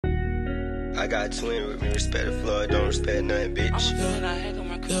I got twin with me, respect the floor, don't respect nothing, bitch.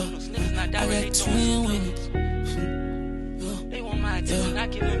 I got twin with me. They want my attention, I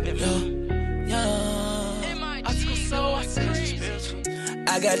give them back.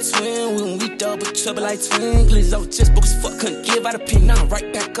 I got twin with me, we double trouble like twin glitches. I was just broke as fuck, couldn't give out a pin. Now I'm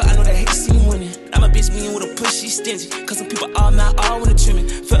right back up, I know that hate see me winning. I'm a bitch, me with a push, she stingy. Cause some people all mad, all wanna trim me.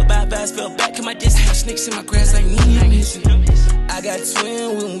 Felt bad, fell back in my distance. Snakes in my grass, like me, I'm missing. I got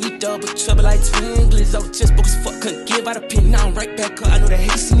twin with me, we double trouble like twin glitches. I was just broke as fuck, couldn't give out a pin. Now I'm right back up, I know that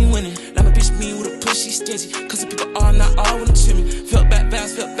hate see me winning. I'm a bitch, me with a push, she stingy. Cause some people all mad, all wanna trim me. Felt bad,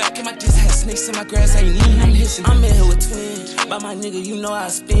 fell back in my distance. Snakes in my grass, like me, I'm missing. I'm in here with twins, by my nigga, you know I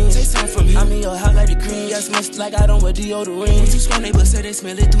spin. Take something from me, I'm in your house like the green. Yeah, smells like I don't wear deodorant. Too strong, neighbors say they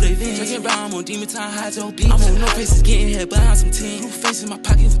smell it through they veins. Drinking brown, I'm on demon time, hide your beat. I'm on no faces, getting here behind some team. Blue faces in my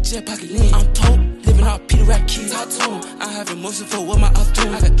pocket with jet pocket lean. I'm pope, living out Peter Rap kids. I told him, I have emotion for what my up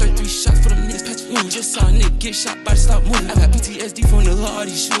doing. I got 33 shots for them niggas, patch me. Just saw a nigga get shot, by stop moving. I got PTSD from the hood, all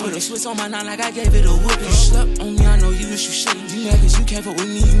these shoes. Put a Swiss on my nine like I gave it a whooping. You slept on me, I know you wish you shouldn't. You mad cause you can't fuck with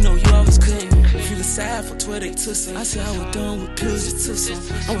me, you know you always couldn't. Feeling sad for 12, they took some. I said I was done with pills, just took some.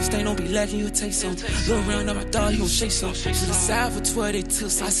 I was staying, don't be lacking, you'll take some. Look around at my dog, he gon' shake some. Feeling sad for 12, they took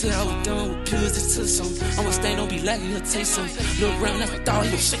some. I said I was done with pills, just took some. I was staying, don't be lacking, he'll take some. Look around at my dog,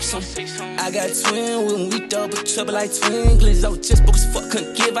 he gon' shake some. I got twin with me, we double trouble like twin glitches. I was just broke as fuck,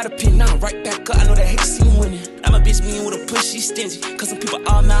 couldn't give out a pin. Now I'm right back up, I know that hate see me winning. I'm a bitch, me with a push, she stingy. Cause some people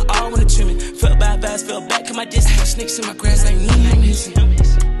all mad, all wanna trim me. Felt bad, fell back in my distance. Snakes in my grass, like me, I'm missing.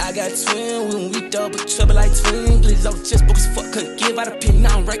 I got twin with me, we double trouble like twin glitches. I was just broke as fuck, couldn't give out a pin.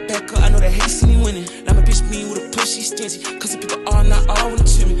 Now I'm right back up, I know that hate see me winning. I'm a bitch, me with a push, she stingy. Cause some people all not all wanna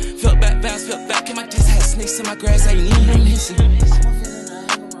trim me. Felt bad, fell back in my distance. Snakes in my grass, like me, I'm missing.